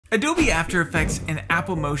Adobe After Effects and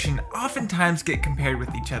Apple Motion oftentimes get compared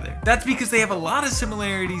with each other. That's because they have a lot of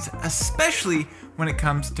similarities, especially when it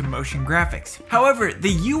comes to motion graphics. However,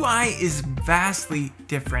 the UI is vastly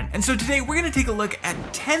different. And so today we're gonna take a look at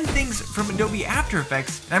 10 things from Adobe After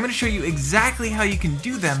Effects, and I'm gonna show you exactly how you can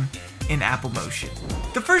do them in Apple Motion.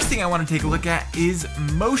 The first thing I want to take a look at is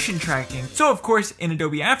motion tracking. So of course, in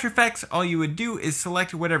Adobe After Effects, all you would do is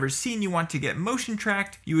select whatever scene you want to get motion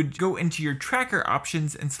tracked. You would go into your tracker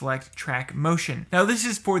options and select track motion. Now this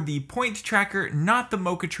is for the point tracker, not the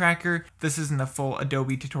Mocha tracker. This isn't a full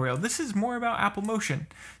Adobe tutorial. This is more about Apple Motion.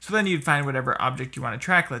 So then you'd find whatever object you want to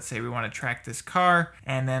track. Let's say we want to track this car,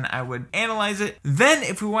 and then I would analyze it. Then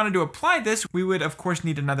if we wanted to apply this, we would of course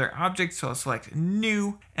need another object. So I'll select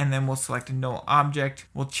new, and then we'll select a null object.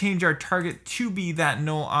 We'll change our target to be that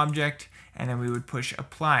null object, and then we would push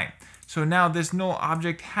apply. So now this null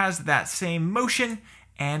object has that same motion,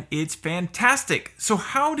 and it's fantastic. So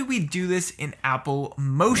how do we do this in Apple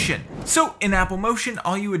Motion? So in Apple Motion,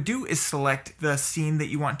 all you would do is select the scene that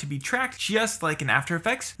you want to be tracked, just like in After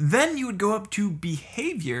Effects. Then you would go up to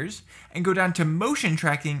Behaviors and go down to Motion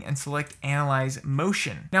Tracking and select Analyze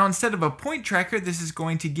Motion. Now instead of a point tracker, this is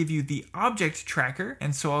going to give you the object tracker.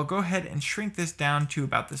 And so I'll go ahead and shrink this down to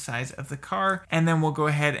about the size of the car. And then we'll go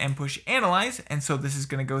ahead and push Analyze. And so this is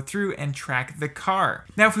gonna go through and track the car.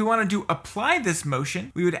 Now if we wanted to apply this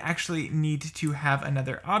motion, we would actually need to have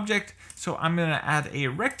another object. So I'm gonna add a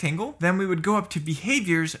rectangle. Then we would go up to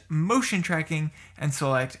Behaviors, Motion Tracking, and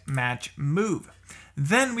select Match Move.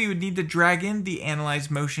 Then we would need to drag in the Analyze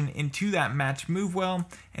Motion into that Match Move well.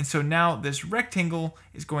 And so now this rectangle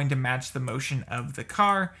is going to match the motion of the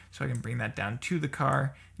car. So I can bring that down to the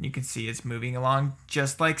car, and you can see it's moving along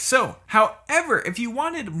just like so. However, if you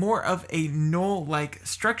wanted more of a null-like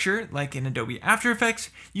structure, like in Adobe After Effects,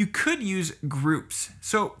 you could use groups.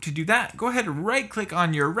 So to do that, go ahead and right-click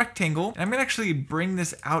on your rectangle. And I'm gonna actually bring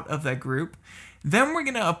this out of that group. Then we're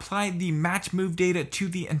gonna apply the match move data to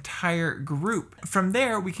the entire group. From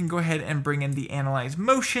there, we can go ahead and bring in the analyze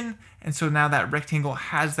motion. And so now that rectangle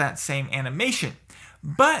has that same animation.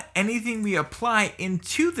 But anything we apply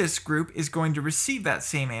into this group is going to receive that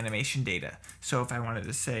same animation data. So if I wanted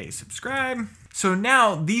to say subscribe. So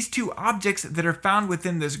now these two objects that are found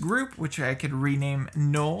within this group, which I could rename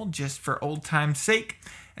null just for old time's sake.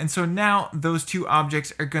 And so now those two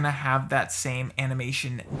objects are gonna have that same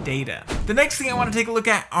animation data. The next thing I wanna take a look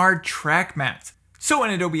at are track mats. So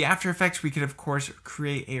in Adobe After Effects, we could of course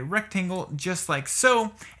create a rectangle just like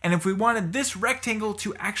so. And if we wanted this rectangle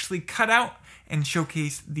to actually cut out and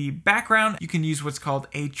showcase the background, you can use what's called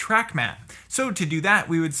a track mat. So to do that,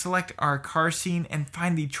 we would select our car scene and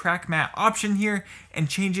find the track mat option here and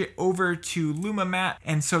change it over to Luma Mat.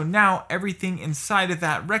 And so now everything inside of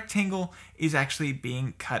that rectangle is actually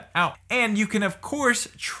being cut out. And you can of course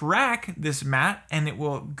track this mat and it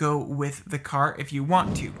will go with the car if you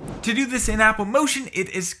want to. To do this in Apple Motion, it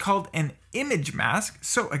is called an image mask.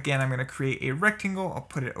 So again, I'm gonna create a rectangle. I'll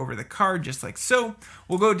put it over the car just like so.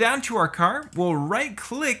 We'll go down to our car. We'll right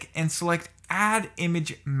click and select Add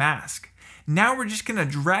Image Mask. Now we're just gonna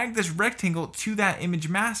drag this rectangle to that image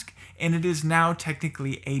mask, and it is now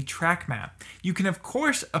technically a track map. You can of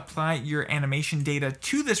course apply your animation data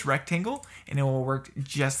to this rectangle, and it will work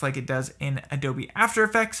just like it does in Adobe After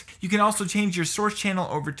Effects. You can also change your source channel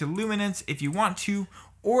over to luminance if you want to,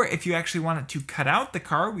 or if you actually want it to cut out the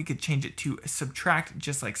car, we could change it to subtract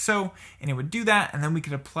just like so, and it would do that. And then we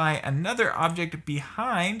could apply another object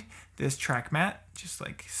behind this track mat, just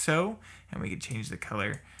like so, and we could change the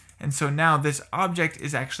color. And so now this object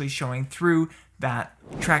is actually showing through that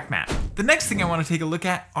track mat. The next thing I want to take a look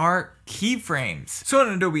at are keyframes. So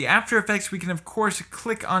in Adobe After Effects, we can of course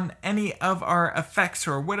click on any of our effects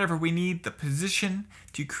or whatever we need, the position,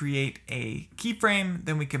 to create a keyframe.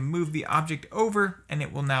 Then we can move the object over and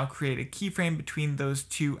it will now create a keyframe between those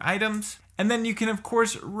two items. And then you can of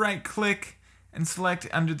course right click and select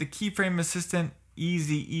under the keyframe assistant,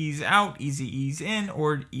 easy ease out, easy ease in,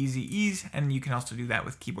 or easy ease, and you can also do that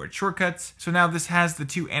with keyboard shortcuts. So now this has the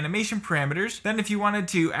two animation parameters. Then if you wanted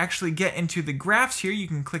to actually get into the graphs here, you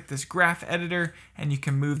can click this graph editor and you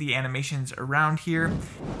can move the animations around here.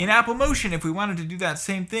 In Apple Motion, if we wanted to do that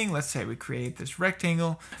same thing, let's say we create this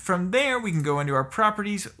rectangle. From there, we can go into our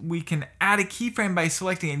properties. We can add a keyframe by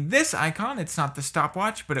selecting this icon. It's not the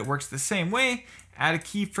stopwatch, but it works the same way. Add a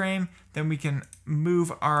keyframe, then we can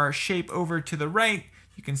move our shape over to the right.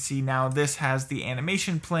 You can see now this has the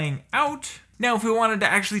animation playing out. Now, if we wanted to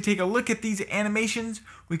actually take a look at these animations,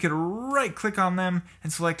 we could right click on them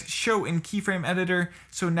and select Show in Keyframe Editor.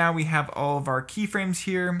 So now we have all of our keyframes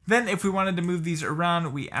here. Then if we wanted to move these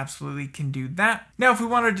around, we absolutely can do that. Now, if we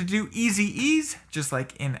wanted to do Easy Ease, just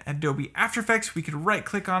like in Adobe After Effects, we could right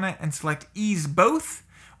click on it and select Ease Both,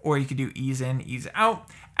 or you could do Ease In, Ease Out,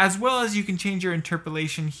 as well as you can change your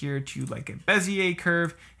interpolation here to like a Bezier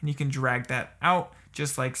curve, and you can drag that out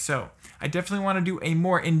just like so. I definitely want to do a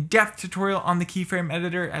more in-depth tutorial on the keyframe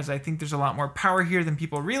editor, as I think there's a lot more power here than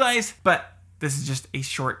people realize, but this is just a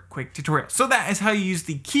short, quick tutorial. So that is how you use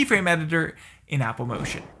the keyframe editor in Apple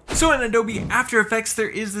Motion. So in Adobe After Effects, there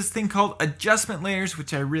is this thing called adjustment layers,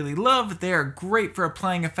 which I really love. They are great for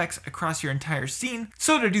applying effects across your entire scene.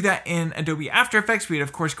 So to do that in Adobe After Effects, we'd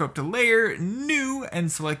of course go up to Layer, New, and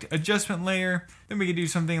select Adjustment Layer. Then we could do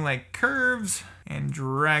something like Curves and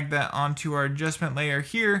drag that onto our adjustment layer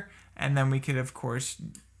here. And then we could of course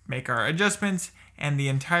make our adjustments, and the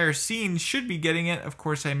entire scene should be getting it. Of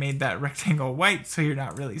course, I made that rectangle white, so you're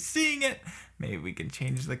not really seeing it. Maybe we can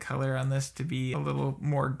change the color on this to be a little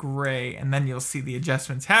more gray, and then you'll see the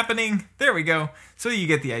adjustments happening. There we go. So you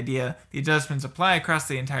get the idea. The adjustments apply across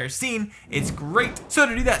the entire scene. It's great. So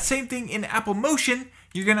to do that same thing in Apple Motion,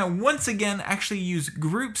 you're gonna once again actually use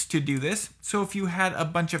groups to do this. So if you had a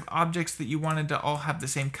bunch of objects that you wanted to all have the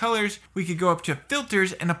same colors, we could go up to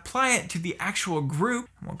filters and apply it to the actual group.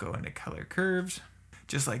 And we'll go into color curves,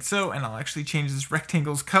 just like so, and I'll actually change this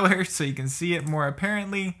rectangle's color so you can see it more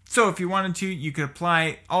apparently. So if you wanted to, you could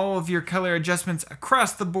apply all of your color adjustments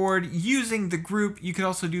across the board using the group. You could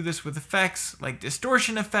also do this with effects like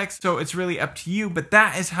distortion effects, so it's really up to you, but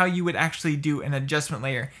that is how you would actually do an adjustment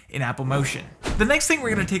layer in Apple Motion. The next thing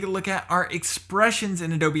we're going to take a look at are expressions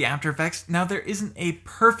in Adobe After Effects. Now, there isn't a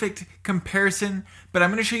perfect comparison, but I'm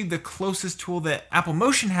going to show you the closest tool that Apple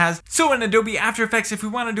Motion has. So in Adobe After Effects, if we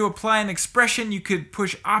wanted to apply an expression, you could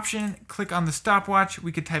push Option, click on the stopwatch.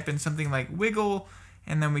 We could type in something like wiggle,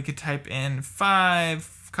 and then we could type in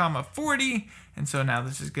 5,40. And so now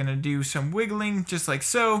this is going to do some wiggling just like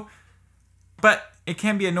so. But it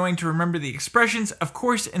can be annoying to remember the expressions. Of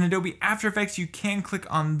course, in Adobe After Effects, you can click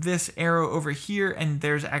on this arrow over here, and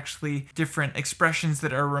there's actually different expressions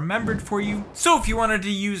that are remembered for you. So if you wanted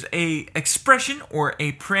to use a expression or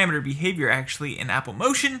a parameter behavior actually in Apple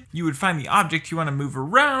Motion, you would find the object you want to move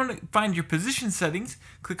around, find your position settings,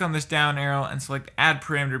 click on this down arrow and select Add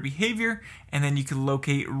Parameter Behavior, and then you can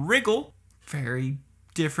locate Wriggle. Very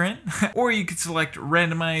different. Or you could select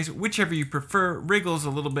randomize, whichever you prefer. Wriggle is a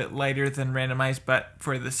little bit lighter than randomize, but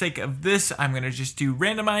for the sake of this, I'm going to just do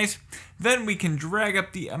randomize. Then we can drag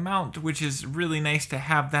up the amount, which is really nice to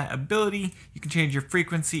have that ability. You can change your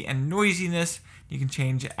frequency and noisiness. You can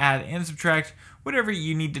change add and subtract, whatever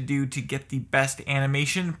you need to do to get the best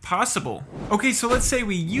animation possible. Okay, so let's say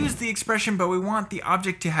we use the expression, but we want the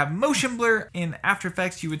object to have motion blur. In After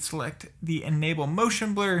Effects, you would select the enable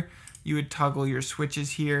motion blur. You would toggle your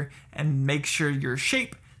switches here and make sure your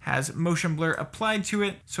shape has motion blur applied to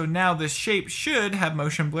it. So now this shape should have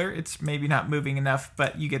motion blur. It's maybe not moving enough,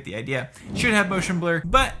 but you get the idea. It should have motion blur,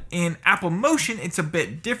 but in Apple Motion, it's a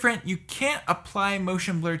bit different. You can't apply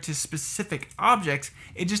motion blur to specific objects.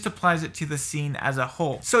 It just applies it to the scene as a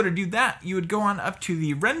whole. So to do that, you would go on up to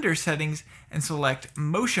the render settings and select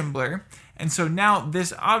motion blur. And so now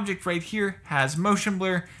this object right here has motion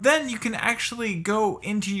blur. Then you can actually go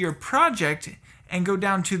into your project and go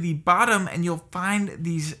down to the bottom, and you'll find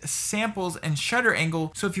these samples and shutter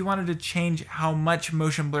angle. So if you wanted to change how much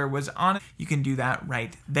motion blur was on it, you can do that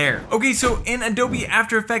right there. Okay, so in Adobe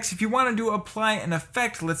After Effects, if you wanted to apply an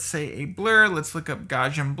effect, let's say a blur, let's look up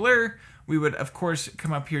Gaussian blur. We would, of course,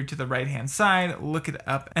 come up here to the right-hand side, look it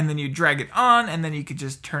up, and then you drag it on, and then you could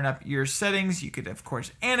just turn up your settings. You could, of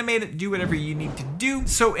course, animate it, do whatever you need to do.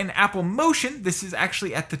 So in Apple Motion, this is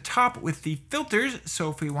actually at the top with the filters. So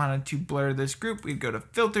if we wanted to blur this group, we'd go to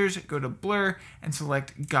Filters, go to Blur, and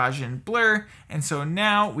select Gaussian Blur. And so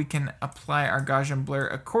now we can apply our Gaussian blur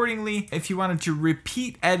accordingly. If you wanted to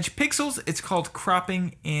repeat edge pixels, it's called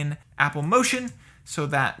cropping in Apple Motion. So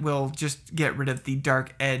that will just get rid of the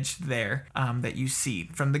dark edge there that you see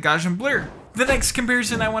from the Gaussian blur. The next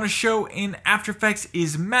comparison I want to show in After Effects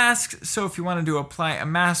is masks. So if you wanted to apply a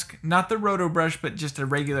mask, not the roto brush, but just a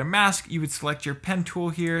regular mask, you would select your pen tool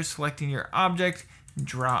here, selecting your object,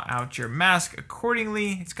 draw out your mask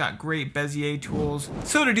accordingly. It's got great Bezier tools.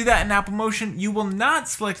 So to do that in Apple Motion, you will not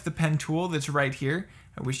select the pen tool that's right here.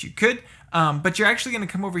 I wish you could, but you're actually going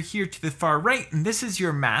to come over here to the far right, and this is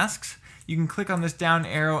your masks. you can click on this down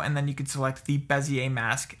arrow and then you can select the Bezier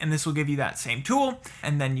mask, and this will give you that same tool,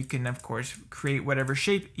 and then you can of course create whatever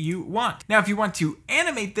shape you want. Now if you want to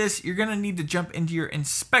animate this, you're gonna need to jump into your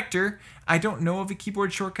inspector. I don't know of a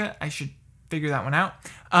keyboard shortcut, I should figure that one out.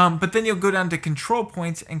 But then you'll go down to control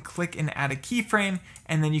points and click and add a keyframe,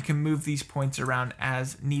 and then you can move these points around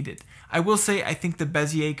as needed. I will say I think the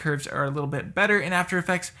Bezier curves are a little bit better in After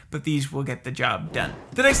Effects, but these will get the job done.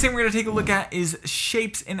 The next thing we're going to take a look at is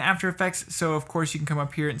shapes in After Effects. So of course you can come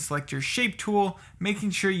up here and select your shape tool, making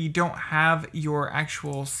sure you don't have your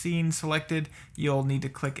actual scene selected. You'll need to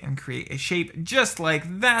click and create a shape just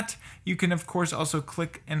like that. You can of course also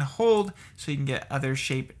click and hold so you can get other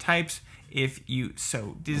shape types if you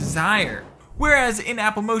so desire. Whereas in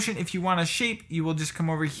Apple Motion, if you want a shape, you will just come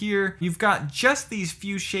over here. You've got just these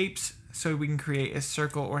few shapes, so we can create a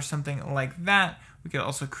circle or something like that. We could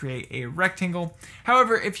also create a rectangle.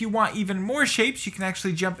 However, if you want even more shapes, you can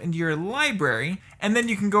actually jump into your library, and then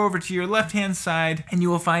you can go over to your left-hand side, and you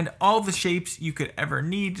will find all the shapes you could ever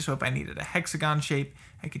need. So if I needed a hexagon shape,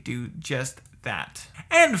 I could do just that.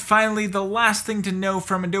 And finally, the last thing to know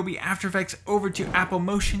from Adobe After Effects over to Apple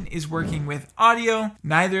Motion is working with audio.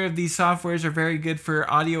 Neither of these softwares are very good for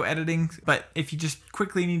audio editing, but if you just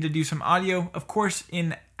quickly need to do some audio, of course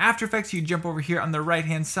in After Effects you jump over here on the right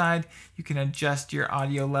hand side, you can adjust your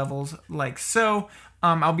audio levels like so.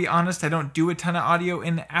 I'll be honest, I don't do a ton of audio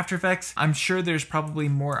in After Effects. I'm sure there's probably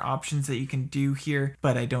more options that you can do here,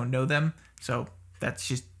 but I don't know them, so that's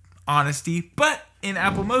just honesty. But in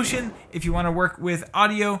Apple Motion, if you want to work with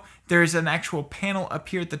audio, there's an actual panel up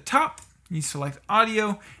here at the top. You select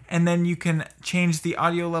audio, and then you can change the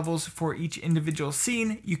audio levels for each individual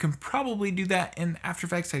scene. You can probably do that in After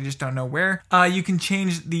Effects, I just don't know where. You can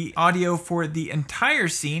change the audio for the entire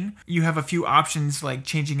scene. You have a few options like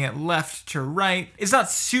changing it left to right. It's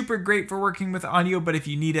not super great for working with audio, but if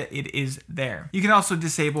you need it, it is there. You can also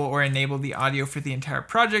disable or enable the audio for the entire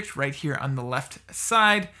project right here on the left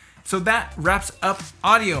side. So that wraps up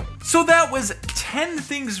audio. So that was 10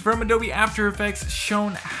 things from Adobe After Effects,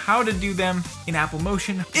 shown how to do them in Apple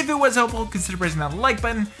Motion. If it was helpful, consider pressing that like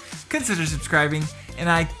button, consider subscribing,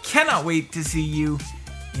 and I cannot wait to see you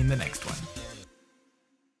in the next one.